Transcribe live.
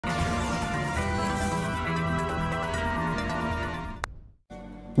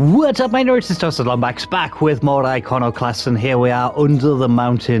What's up, my nerds? It's ToastedLombax back with more Iconoclasts, and here we are under the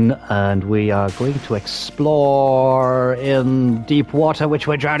mountain, and we are going to explore in deep water, which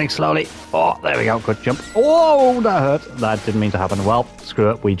we're drowning slowly. Oh, there we go. Good jump. Oh, that hurt. That didn't mean to happen. Well,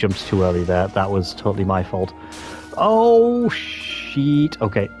 screw it. We jumped too early there. That was totally my fault. Oh, shit.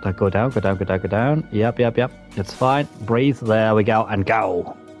 Okay, go down, go down, go down, go down. Yep. It's fine. Breathe. There we go. And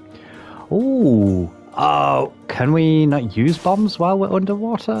go. Ooh. Oh, can we not use bombs while we're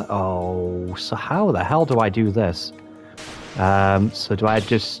underwater? Oh, so how the hell do I do this? So do I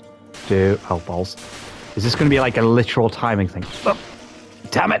just do... Oh, balls. Is this going to be like a literal timing thing? Oh,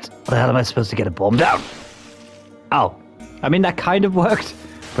 damn it. How the hell am I supposed to get a bomb down? Oh, I mean, that kind of worked,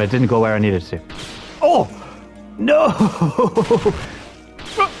 but it didn't go where I needed to. Oh, no.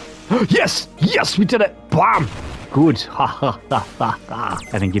 Yes, we did it. Bam. Good. Ha, ha, ha, ha, ha.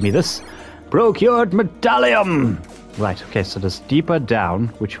 And then give me this. Procured medallion! Right, okay, so there's deeper down,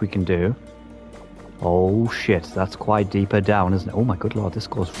 which we can do. Oh shit, that's quite deeper down, isn't it? Oh my good lord, this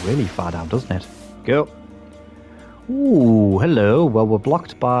goes really far down, doesn't it? Go. Ooh, hello. Well, we're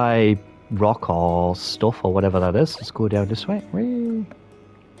blocked by rock or stuff or whatever that is. Let's go down this way. Whee.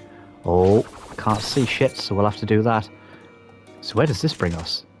 Oh, I can't see shit, so we'll have to do that. So where does this bring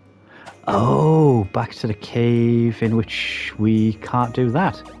us? Oh, back to the cave in which we can't do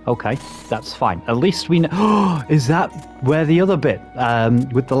that. Okay, that's fine. At least we know... Is that where the other bit,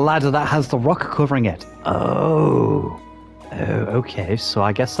 with the ladder that has the rock covering it? Oh, okay, so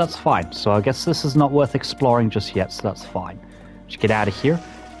I guess that's fine. So I guess this is not worth exploring just yet, so that's fine. Just get out of here.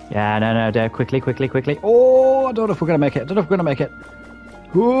 Yeah, no, quickly. Oh, I don't know if we're going to make it.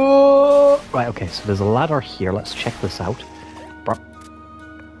 Oh! Right, okay, so there's a ladder here. Let's check this out.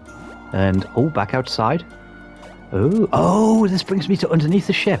 And, oh, back outside. Oh, this brings me to underneath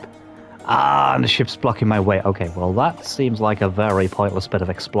the ship. Ah, and the ship's blocking my way. Okay, well, that seems like a very pointless bit of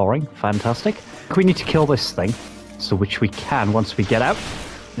exploring. Fantastic. We need to kill this thing, so which we can once we get out.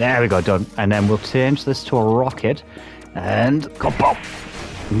 There we go, done. And then we'll change this to a rocket. And, go pop.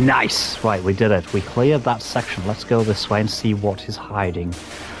 Nice. Right, we did it. We cleared that section. Let's go this way and see what is hiding.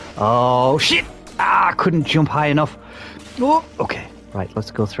 Oh, shit. Ah, couldn't jump high enough. Oh, okay. Right,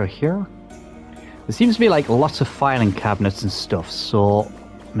 let's go through here. There seems to be like lots of filing cabinets and stuff, so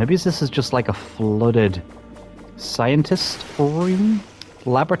maybe this is just like a flooded scientist room,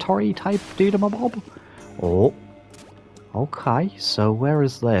 laboratory type doodamabob. Oh, okay, so where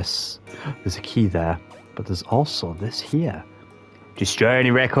is this? There's a key there, but there's also this here. Destroy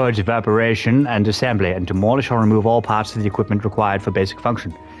any records of operation and assembly, and demolish or remove all parts of the equipment required for basic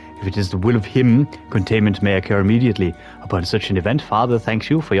function. If it is the will of him, containment may occur immediately. Upon such an event, Father thanks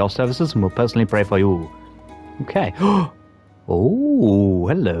you for your services and will personally pray for you. Okay. Oh,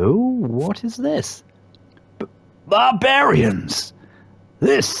 hello. What is this? Barbarians!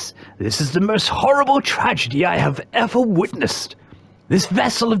 This is the most horrible tragedy I have ever witnessed. This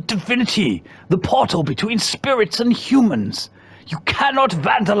vessel of divinity, the portal between spirits and humans. You cannot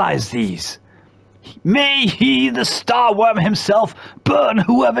vandalize these. May he, the star worm himself, burn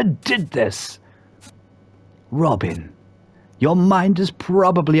whoever did this. Robin, your mind is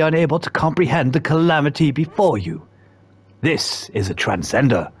probably unable to comprehend the calamity before you. This is a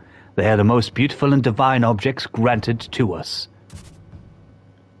transcender. They are the most beautiful and divine objects granted to us.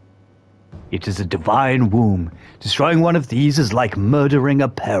 It is a divine womb. Destroying one of these is like murdering a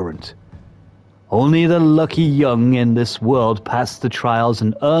parent. Only the lucky young in this world pass the trials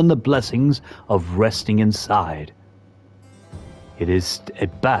and earn the blessings of resting inside. It is a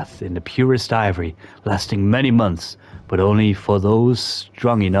bath in the purest ivory, lasting many months, but only for those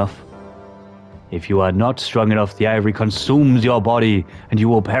strong enough. If you are not strong enough, the ivory consumes your body, and you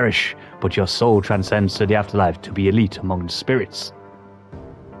will perish, but your soul transcends to the afterlife to be elite among the spirits.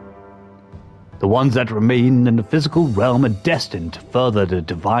 The ones that remain in the physical realm are destined to further the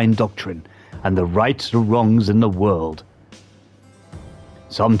divine doctrine, and the rights and wrongs in the world.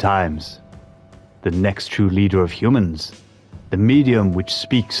 Sometimes, the next true leader of humans, the medium which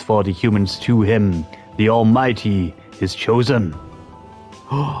speaks for the humans to him, the Almighty, is chosen.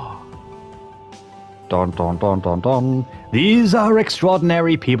 Dun, dun, dun, dun, dun. These are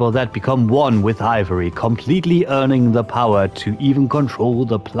extraordinary people that become one with Ivory, completely earning the power to even control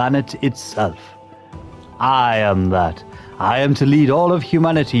the planet itself. I am that. I am to lead all of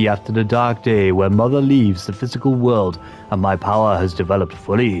humanity after the dark day where Mother leaves the physical world and my power has developed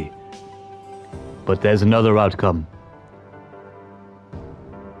fully. But there's another outcome.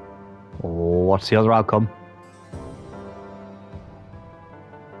 What's the other outcome?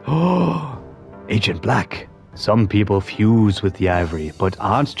 Oh, Agent Black. Some people fuse with the ivory, but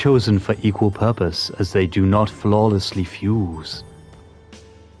aren't chosen for equal purpose as they do not flawlessly fuse.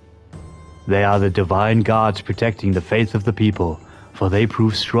 They are the divine gods protecting the faith of the people, for they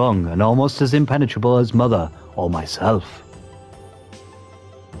prove strong and almost as impenetrable as Mother or myself.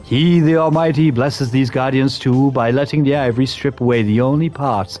 He, the Almighty, blesses these guardians too by letting the ivory strip away the only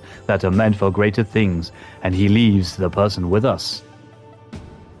parts that are meant for greater things, and he leaves the person with us.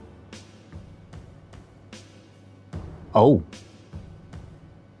 Oh.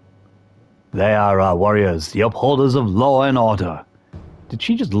 They are our warriors, the upholders of law and order. Did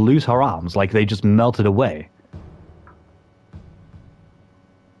she just lose her arms like they just melted away?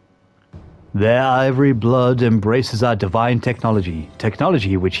 Their ivory blood embraces our divine technology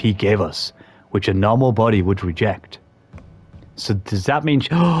which he gave us, which a normal body would reject. So does that mean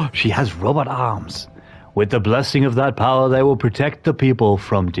she has robot arms? With the blessing of that power, they will protect the people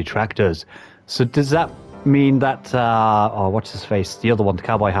from detractors. So does that mean that, oh, what's his face? The other one, the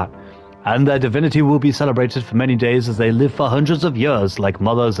cowboy hat. And their divinity will be celebrated for many days as they live for hundreds of years like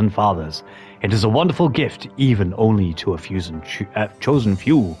mothers and fathers. It is a wonderful gift, even only to a chosen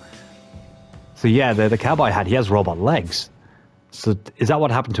few. So yeah, the cowboy hat, he has robot legs. So is that what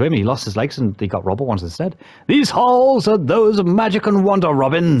happened to him? He lost his legs and he got robot ones instead? These halls are those of magic and wonder,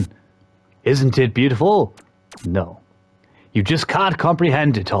 Robin. Isn't it beautiful? No. You just can't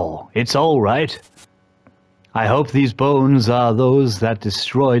comprehend it all. It's all right. I hope these bones are those that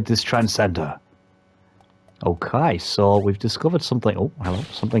destroyed this transcender. Okay, so we've discovered something. Oh, hello,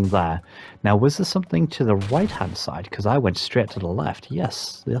 something there. Now, was there something to the right-hand side? Because I went straight to the left.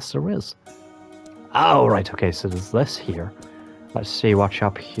 Yes, there is. Oh, right, okay, so there's this here. Let's see what's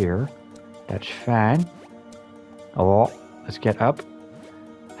up here. That's fine. Oh, let's get up.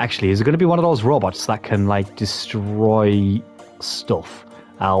 Actually, is it going to be one of those robots that can, like, destroy stuff?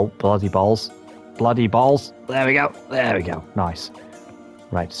 Oh, bloody balls. Bloody balls. There we go. There we go. Nice.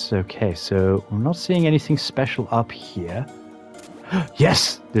 Right, so, okay, so I'm not seeing anything special up here.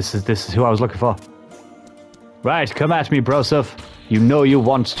 Yes! This is who I was looking for. Right, come at me, Broseph. You know you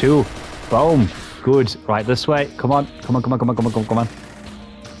want to. Boom. Good. Right, this way. Come on. Come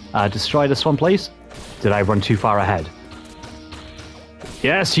on. Destroy this one, please. Did I run too far ahead?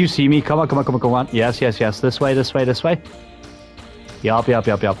 Yes, you see me. Come on. Yes. This way. Yup.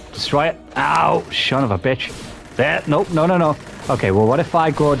 Destroy it. Ow, son of a bitch. There. Nope. No. Okay, well, what if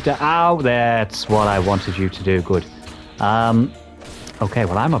I go down? Ow, that's what I wanted you to do. Good. Okay,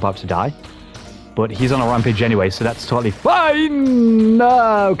 well, I'm about to die. But he's on a rampage anyway, so that's totally fine.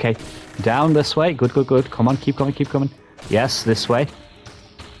 Okay. Down this way. Good. Come on, keep coming. Yes, this way.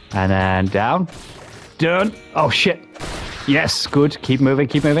 And then down. Done. Oh, shit. Yes, good. Keep moving.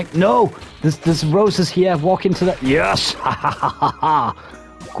 No! There's roses here. Walk into the... Yes!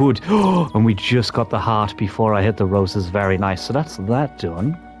 Good. And we just got the heart before I hit the roses. Very nice. So that's that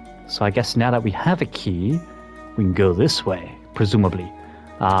done. So I guess now that we have a key, we can go this way, presumably.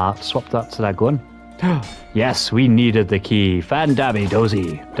 Swap that to that gun. Yes, we needed the key. Fandabby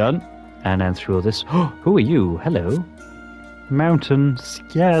dozy. Done. And then through this... Who are you? Hello. Mountain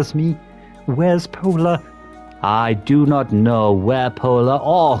scares me. Where's Polar? I do not know where Polar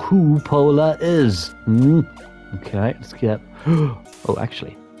or who Polar is. Okay, let's get... Oh,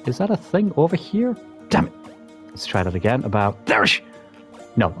 actually, is that a thing over here? Damn it. Let's try that again.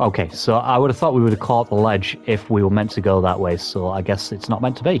 No, okay, so I would have thought we would have caught the ledge if we were meant to go that way, so I guess it's not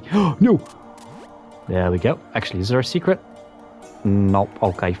meant to be. No! There we go. Actually, is there a secret? Nope.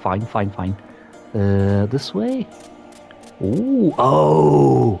 Okay, fine. This way? Ooh,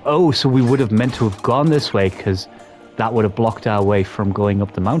 oh, so we would have meant to have gone this way because that would have blocked our way from going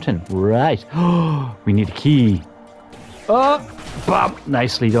up the mountain. Right. We need a key. Oh, bam.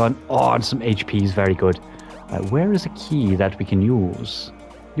 Nicely done. Oh, and some HPs. Very good. Right, where is a key that we can use?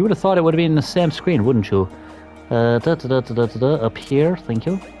 You would have thought it would have been in the same screen, wouldn't you? Up here. Thank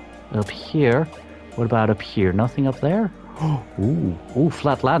you. Up here. What about up here? Nothing up there? Ooh,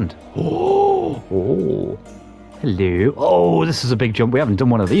 flat land. Oh. Hello. Oh, this is a big jump. We haven't done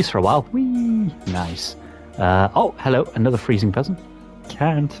one of these for a while. Whee! Nice. Oh, hello. Another freezing peasant.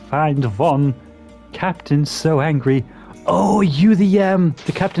 Can't find one. Captain's so angry. Oh, you the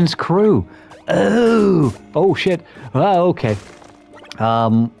captain's crew. Oh, shit. Oh, okay.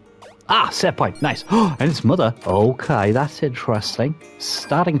 Set point. Nice. And its mother. Okay, that's interesting.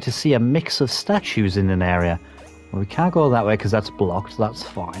 Starting to see a mix of statues in an area. Well, we can't go that way because that's blocked. That's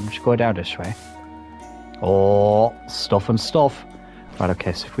fine. We should go down this way. Oh, stuff. Right,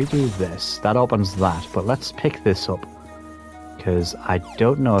 okay, so if we do this, that opens that, but let's pick this up, because I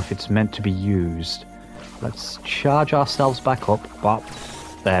don't know if it's meant to be used. Let's charge ourselves back up. Bop.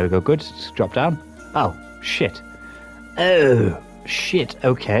 There we go, good. Just drop down. Oh, shit. Oh, shit,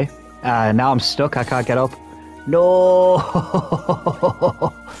 okay. Now I'm stuck, I can't get up. No!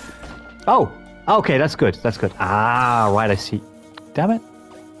 Oh, okay, that's good. That's good. Ah, right, I see. Damn it.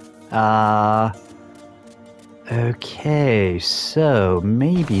 Okay, so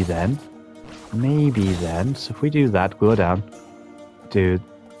maybe then. So if we do that, go down. Do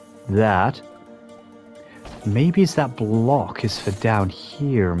that. Maybe it's that block is for down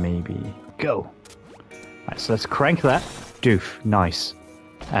here, maybe. Go. Right, so let's crank that. Doof, nice.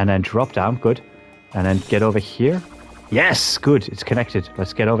 And then drop down, good. And then get over here. Yes, good, it's connected.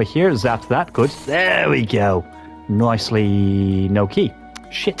 Let's get over here, zap that, good. There we go. Nicely, no key.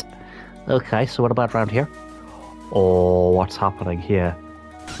 Shit. Okay, so what about around here? Oh, what's happening here?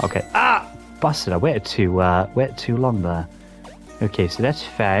 Okay, busted, I waited too long there. Okay, so that's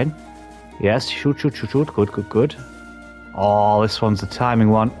fine. Yes, shoot, good. Oh, this one's the timing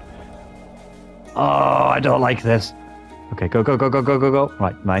one. Oh, I don't like this. Okay, go.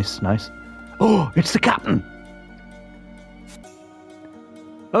 Right, nice. Oh, it's the captain.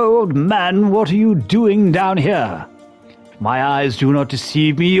 Old man, what are you doing down here? If my eyes do not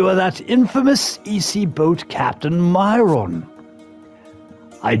deceive me, you are that infamous EC boat Captain Myron.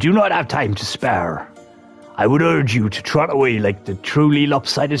 I do not have time to spare. I would urge you to trot away like the truly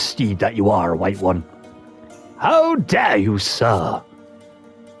lopsided steed that you are, White One. How dare you, sir?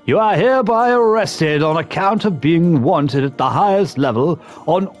 You are hereby arrested on account of being wanted at the highest level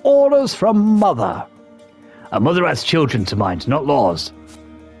on orders from Mother. A mother has children to mind, not laws.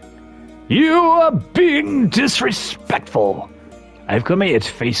 You are being disrespectful. I've come here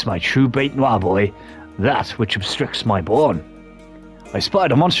to face my true bête noire, boy, that which obstructs my bourne. I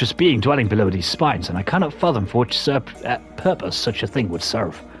spotted a monstrous being dwelling below these spines, and I cannot fathom for which purpose such a thing would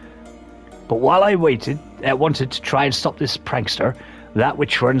serve. But while I wanted to try and stop this prankster, that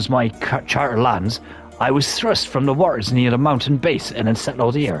which runs my charter lands, I was thrust from the waters near the mountain base and then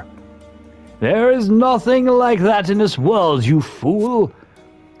settled here. There is nothing like that in this world, you fool.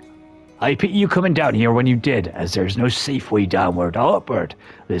 I pity you coming down here when you did, as there's no safe way downward or upward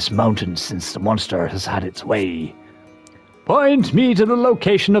this mountain since the monster has had its way. Point me to the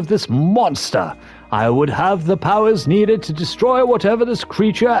location of this monster. I would have the powers needed to destroy whatever this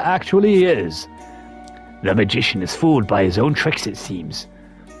creature actually is. The magician is fooled by his own tricks, it seems.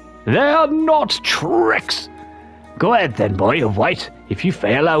 They are not tricks. Go ahead then, boy of white. If you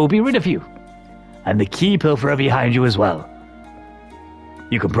fail, I will be rid of you. And the key pilferer behind you as well.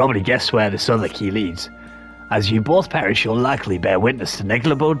 You can probably guess where this other key leads. As you both perish, you'll likely bear witness to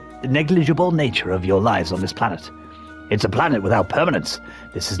the negligible nature of your lives on this planet. It's a planet without permanence.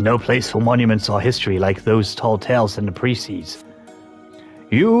 This is no place for monuments or history like those tall tales in the precedes.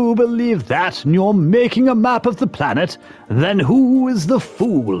 You believe that and you're making a map of the planet? Then who is the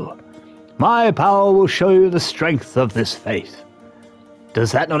fool? My power will show you the strength of this faith.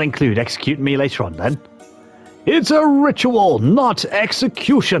 Does that not include executing me later on, then? It's a ritual, not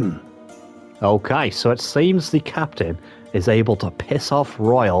execution. Okay, so it seems the captain is able to piss off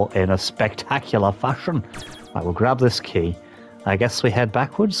Royal in a spectacular fashion. Right, we'll grab this key. I guess we head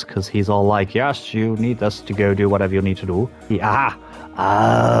backwards, because he's all like, yes, you need us to go do whatever you need to do.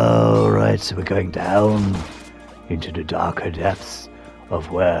 Oh, right, so we're going down into the darker depths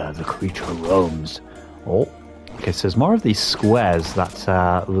of where the creature roams. Oh, okay, so there's more of these squares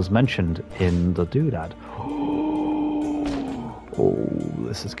that was mentioned in the doodad. Oh,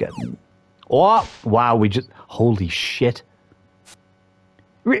 this is getting... Oh, wow, we just... Holy shit.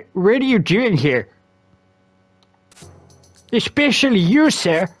 What are you doing here? Especially you,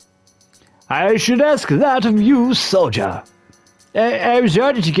 sir. I should ask that of you, soldier. I was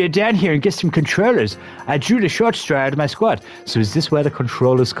ordered to get down here and get some controllers. I drew the short straw out of my squad. So is this where the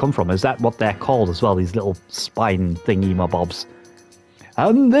controllers come from? Is that what they're called as well? These little spine thingy-mabobs.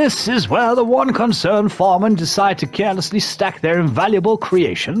 And this is where the one concerned foremen decide to carelessly stack their invaluable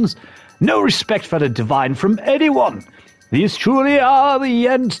creations. No respect for the divine from anyone. These truly are the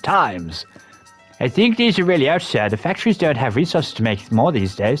end times. I think these are really outside. The factories don't have resources to make more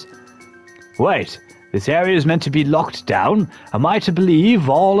these days. Wait, this area is meant to be locked down? Am I to believe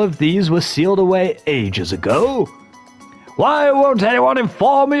all of these were sealed away ages ago? Why won't anyone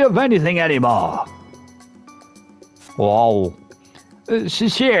inform me of anything anymore? Wow.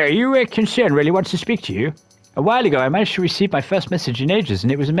 Sir, your concern really wants to speak to you. A while ago, I managed to receive my first message in ages,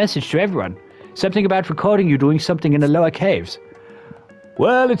 and it was a message to everyone. Something about recording you doing something in the lower caves.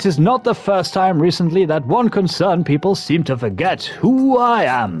 Well, it is not the first time recently that one concerned people seem to forget who I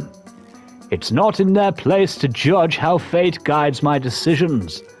am. It's not in their place to judge how fate guides my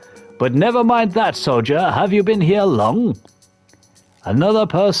decisions. But never mind that, soldier. Have you been here long? Another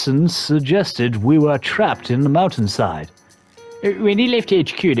person suggested we were trapped in the mountainside. When he left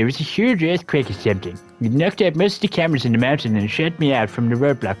HQ, there was a huge earthquake or something. You knocked out most of the cameras in the mountain and shut me out from the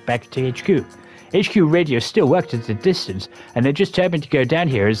roadblock back to HQ. HQ radio still worked at a distance, and they just told me to go down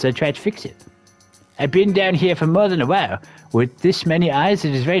here as they tried to fix it. I've been down here for more than a while. With this many eyes,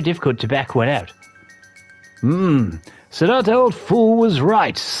 it is very difficult to back one out. So that old fool was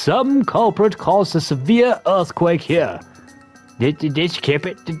right. Some culprit caused a severe earthquake here. Did you keep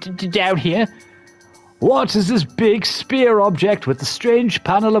it down here? What is this big spear object with the strange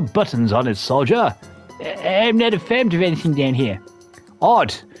panel of buttons on it, soldier? I'm not informed of anything down here.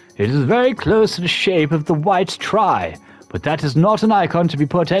 Odd. It is very close to the shape of the white tri, but that is not an icon to be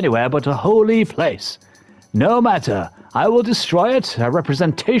put anywhere but a holy place. No matter. I will destroy it. A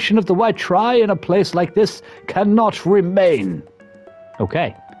representation of the white tri in a place like this cannot remain.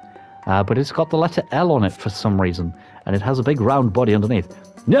 Okay. But it's got the letter L on it for some reason, and it has a big round body underneath.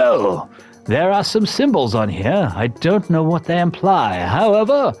 No! There are some symbols on here. I don't know what they imply.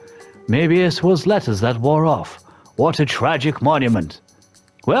 However, maybe it was letters that wore off. What a tragic monument.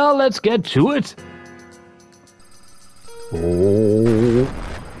 Well, let's get to it. Oh.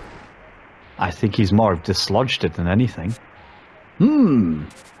 I think he's more have dislodged it than anything.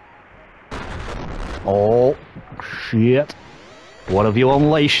 Oh, shit. What have you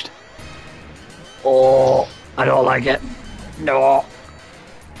unleashed? Oh, I don't like it. No.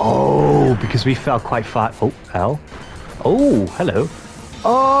 Oh, because we fell quite far. Oh, L. Oh, hello.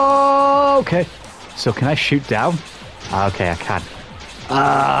 Oh, okay. So can I shoot down? Okay, I can.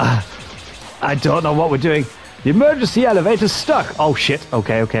 I don't know what we're doing. The emergency elevator's stuck. Oh, shit.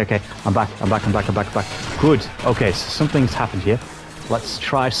 Okay. I'm back. Good. Okay, so something's happened here. Let's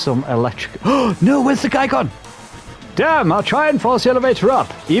try some electric... Oh, no, where's the guy gone? Damn, I'll try and force the elevator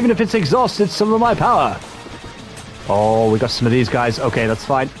up, even if it's exhausted some of my power. Oh, we got some of these guys. Okay, that's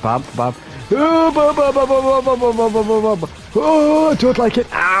fine. Bam. Oh, I don't like it.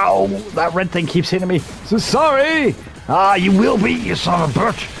 Ow, that red thing keeps hitting me. So sorry. You will be, you son of a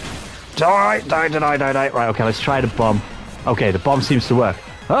bitch. Die. Right, okay, let's try the bomb. Okay, the bomb seems to work.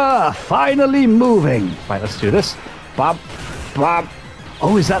 Finally moving. Right, let's do this. Bam.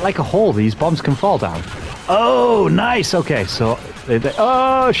 Oh, is that like a hole? These bombs can fall down. Oh, nice. Okay, so...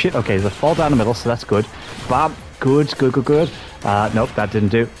 oh, shit. Okay, they fall down the middle, so that's good. Bam. Good. Nope, that didn't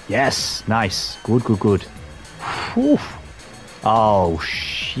do. Yes, nice. Good. Whew. Oh,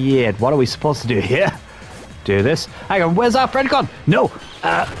 shit. What are we supposed to do here? Do this. Hang on, where's our friend gone? No.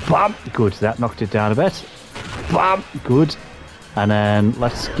 Bam. Good, that knocked it down a bit. Bam. Good. And then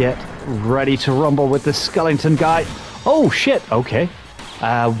let's get ready to rumble with this skeleton guy. Oh, shit. Okay.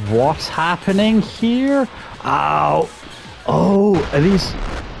 What's happening here? Ow. Oh, are these...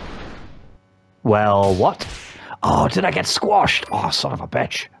 Well, what? Oh, did I get squashed? Oh, son of a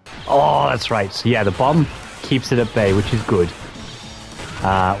bitch. Oh, that's right. So, yeah, the bomb keeps it at bay, which is good.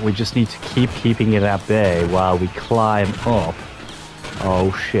 We just need to keeping it at bay while we climb up.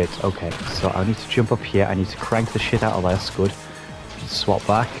 Oh, shit. Okay, so I need to jump up here. I need to crank the shit out of this. Good. Swap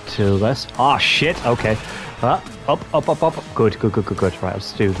back to this. Oh, shit. Okay. Up. Good. Right,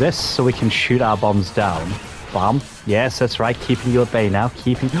 let's do this so we can shoot our bombs down. Bam. Yes, that's right. Keeping you at bay now.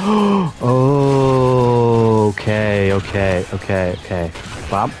 Oh, okay.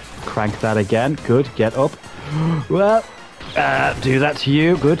 Bam. Crank that again. Good. Get up. Well, do that to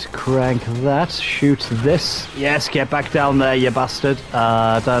you. Good. Crank that. Shoot this. Yes, get back down there, you bastard.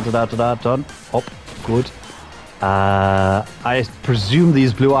 Done. Up. Good. I presume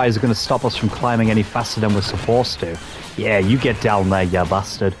these blue eyes are going to stop us from climbing any faster than we're supposed to. Yeah, you get down there, you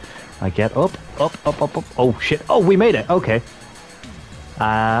bastard. I get up. Oh, shit. Oh, we made it. Okay.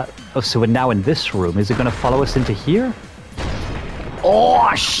 So we're now in this room. Is it going to follow us into here?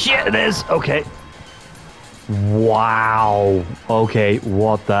 Oh, shit, it is. Okay. Wow. Okay,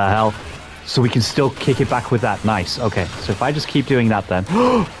 what the hell? So we can still kick it back with that. Nice. Okay, so if I just keep doing that then.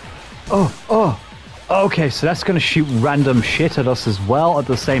 Oh. Okay, so that's going to shoot random shit at us as well at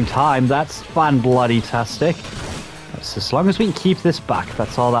the same time. That's fan-bloody-tastic. So as long as we can keep this back,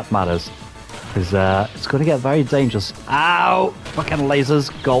 that's all that matters. Because it's going to get very dangerous. Ow! Fucking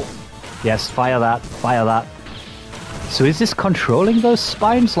lasers. Go. Yes, fire that. So is this controlling those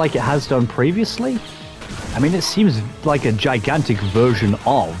spines like it has done previously? I mean, it seems like a gigantic version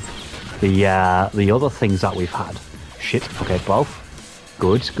of the other things that we've had. Shit. Okay, both.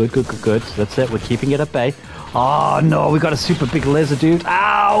 Good. That's it. We're keeping it at bay. Oh, no. We got a super big laser, dude.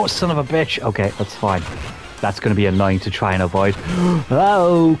 Ow, son of a bitch. Okay, that's fine. That's going to be annoying to try and avoid.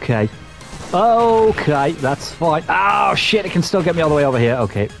 Okay, that's fine. Oh, shit. It can still get me all the way over here.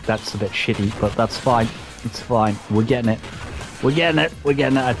 Okay, that's a bit shitty, but that's fine. It's fine. We're getting it.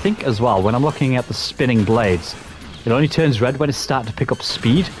 I think as well, when I'm looking at the spinning blades, it only turns red when it's starting to pick up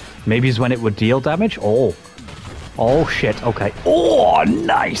speed. Maybe it's when it would deal damage? Oh. Oh, shit. Okay. Oh,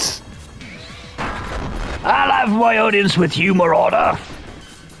 nice. I'll have my audience with you, Marauder.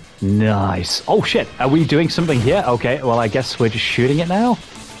 Nice. Oh, shit. Are we doing something here? Okay, well, I guess we're just shooting it now.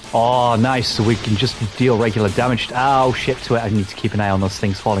 Oh, nice. So we can just deal regular damage. Oh, shit to it. I need to keep an eye on those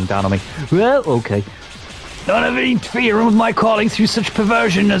things falling down on me. Well, okay. None of any fear with my calling through such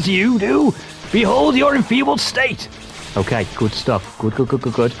perversion as you do. Behold your enfeebled state. Okay, good stuff. Good.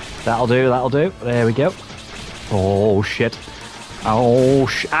 That'll do. There we go. Oh, shit. Oh,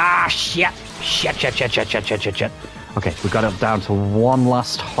 shit. Shit. Okay, we got it down to one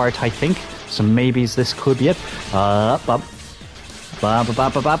last heart, I think. So maybe this could be it. Oh,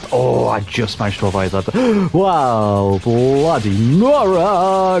 I just managed to avoid that. Wow, bloody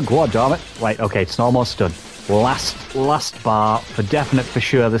Nora! God damn it. Right, okay, it's almost done. Last bar, for definite, for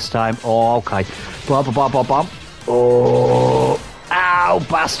sure this time. Oh, okay. Oh, ow,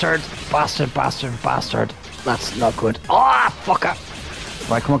 bastard. That's not good. Ah, fucker.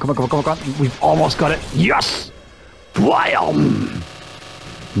 Right, come on. We've almost got it. Yes! Blam!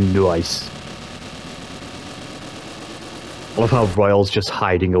 Nice. I love how Royal's just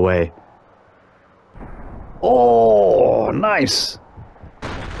hiding away. Oh, nice.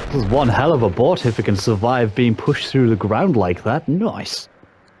 This is one hell of a boat if it can survive being pushed through the ground like that. Nice.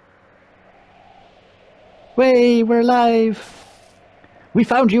 Way, we're alive. We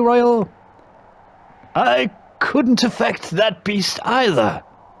found you, Royal. I couldn't affect that beast either.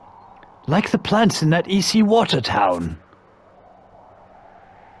 Like the plants in that EC water town.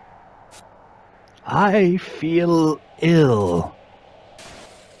 I feel ill.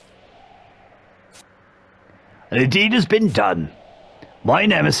 The deed has been done. My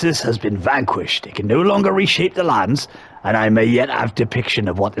nemesis has been vanquished. It can no longer reshape the lands, and I may yet have depiction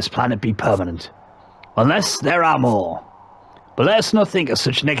of what this planet be permanent. Unless there are more. But let's not think of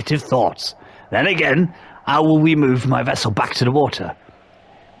such negative thoughts. Then again, how will we move my vessel back to the water?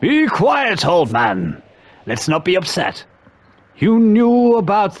 Be quiet, old man. Let's not be upset. You knew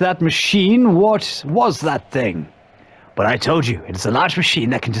about that machine. What was that thing? But I told you, it is a large machine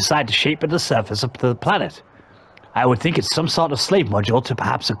that can decide the shape of the surface of the planet. I would think it's some sort of slave module to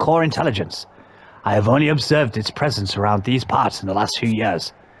perhaps a core intelligence. I have only observed its presence around these parts in the last few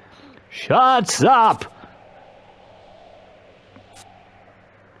years. Shut up!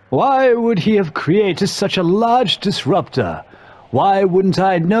 Why would he have created such a large disruptor? Why wouldn't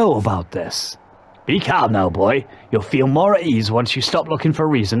I know about this? Be calm now, boy. You'll feel more at ease once you stop looking for a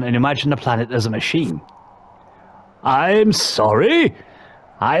reason and imagine the planet as a machine. I'm sorry?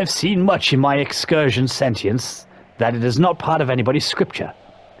 I have seen much in my excursion sentience that it is not part of anybody's scripture.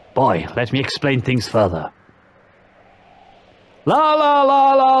 Boy, let me explain things further.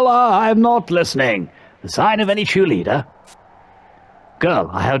 La, I'm not listening. The sign of any true leader. Girl,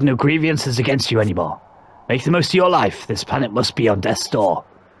 I hold no grievances against you anymore. Make the most of your life. This planet must be on death's door.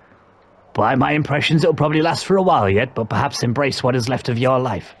 By my impressions, it'll probably last for a while yet, but perhaps embrace what is left of your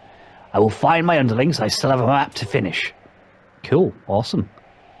life. I will find my underlings. I still have a map to finish. Cool. Awesome.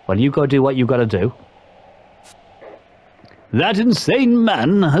 Well, you go do what you gotta do. That insane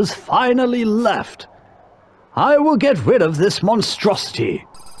man has finally left. I will get rid of this monstrosity.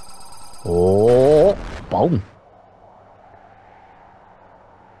 Oh, boom.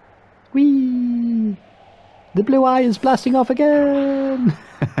 Whee! The blue eye is blasting off again.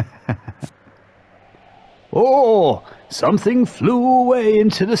 Oh, something flew away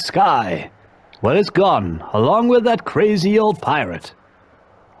into the sky. Well, it's gone, along with that crazy old pirate.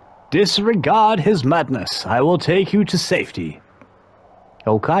 Disregard his madness. I will take you to safety.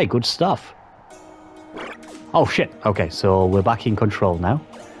 Okay, good stuff. Oh, shit. Okay, so we're back in control now.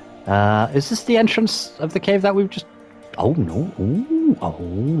 Is this the entrance of the cave that we've just... Oh, no. Ooh,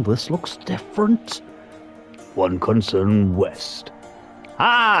 oh, this looks different. One concern west.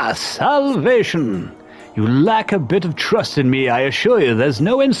 Ah, salvation. You lack a bit of trust in me, I assure you. There's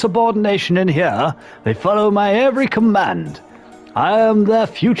no insubordination in here. They follow my every command. I am their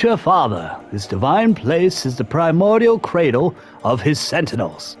future father. This divine place is the primordial cradle of his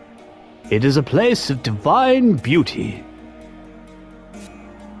sentinels. It is a place of divine beauty.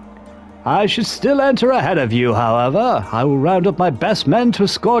 I should still enter ahead of you, however. I will round up my best men to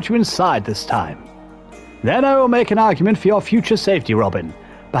escort you inside this time. Then I will make an argument for your future safety, Robin.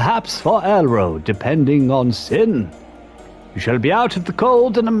 Perhaps for Elro, depending on sin. You shall be out of the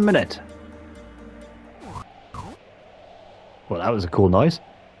cold in a minute. Well, that was a cool noise.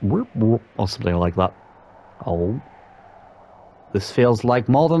 Or something like that. Oh. This feels like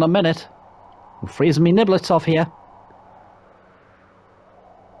more than a minute. I'm freezing me niblets off here.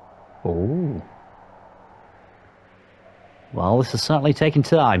 Oh. Well, this is certainly taking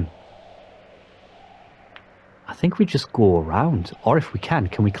time. I think we just go around. Or if we can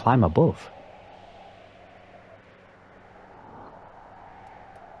we climb above?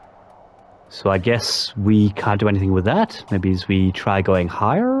 So I guess we can't do anything with that. Maybe as we try going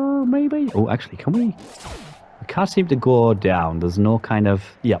higher, maybe? Oh, actually, can we? We can't seem to go down. There's no kind of...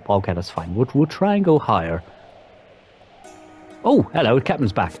 Yep, okay, that's fine. We'll try and go higher. Oh, hello, the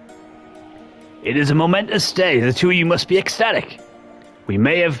captain's back. It is a momentous day. The two of you must be ecstatic. We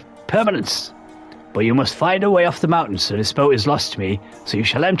may have permanence, but you must find a way off the mountain, so this boat is lost to me, so you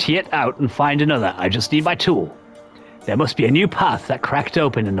shall empty it out and find another. I just need my tool. There must be a new path that cracked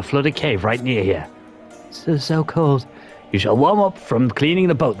open in the flooded cave right near here. So cold. You shall warm up from cleaning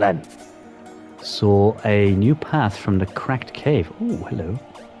the boat then. So, a new path from the cracked cave. Oh, hello.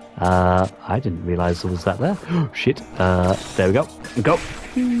 I didn't realize there was that there. Shit. There we go. Go.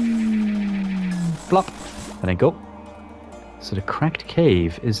 Flop. And then go. So the cracked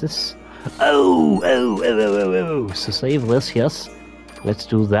cave, is this... Oh. So save this, yes. Let's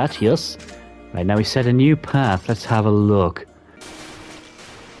do that, yes. Right, now we set a new path. Let's have a look.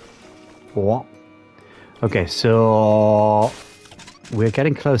 What? Okay, so... We're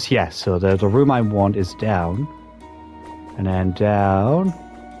getting close, yes. Yeah, so the room I want is down. And then down.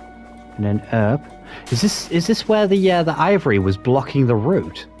 And then up. Is this where the ivory was blocking the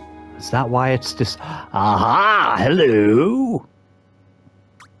route? Is that why it's just... Aha! Hello!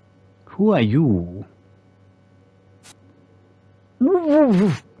 Who are you?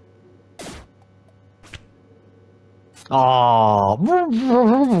 Oh.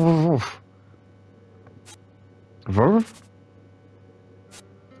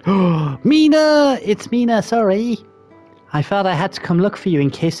 Mina! It's Mina, sorry. I felt I had to come look for you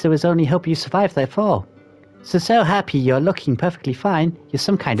in case there was only hope you survived that fall. So happy you're looking perfectly fine. You're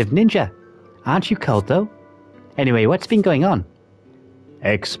some kind of ninja. Aren't you cold, though? Anyway, what's been going on?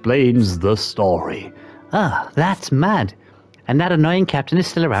 Explains the story. Ah, that's mad. And that annoying captain is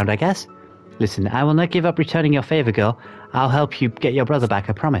still around, I guess? Listen, I will not give up returning your favor, girl. I'll help you get your brother back,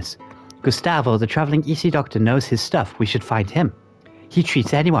 I promise. Gustavo, the traveling EC doctor, knows his stuff. We should find him. He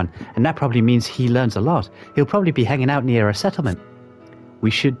treats anyone, and that probably means he learns a lot. He'll probably be hanging out near a settlement.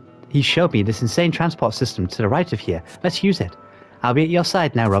 He showed me this insane transport system to the right of here. Let's use it. I'll be at your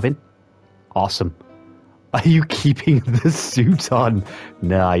side now, Robin. Awesome. Are you keeping the suit on?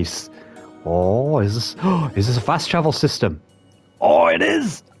 Nice. Oh, is this a fast travel system? Oh, it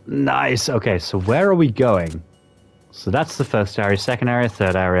is. Nice. Okay, so where are we going? So that's the first area, second area,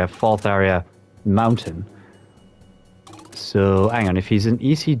 third area, fourth area, mountain. So, hang on, if he's an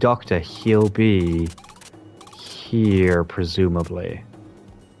EC doctor, he'll be here, presumably.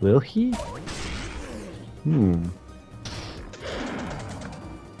 Will he?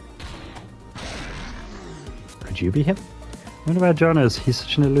 Could you be him? I wonder where John is. He's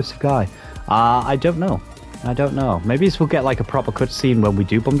such an elusive guy. I don't know. Maybe we'll get like a proper cutscene when we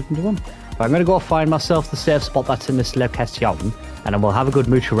do bump into him. But I'm going to go find myself the safe spot that's in this location, and then we'll have a good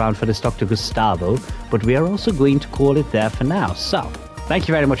mooch around for this Dr. Gustavo, but we are also going to call it there for now. So, thank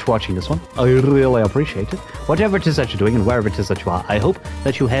you very much for watching this one. I really appreciate it. Whatever it is that you're doing and wherever it is that you are, I hope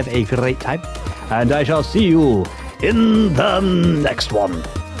that you have a great time, and I shall see you in the next one.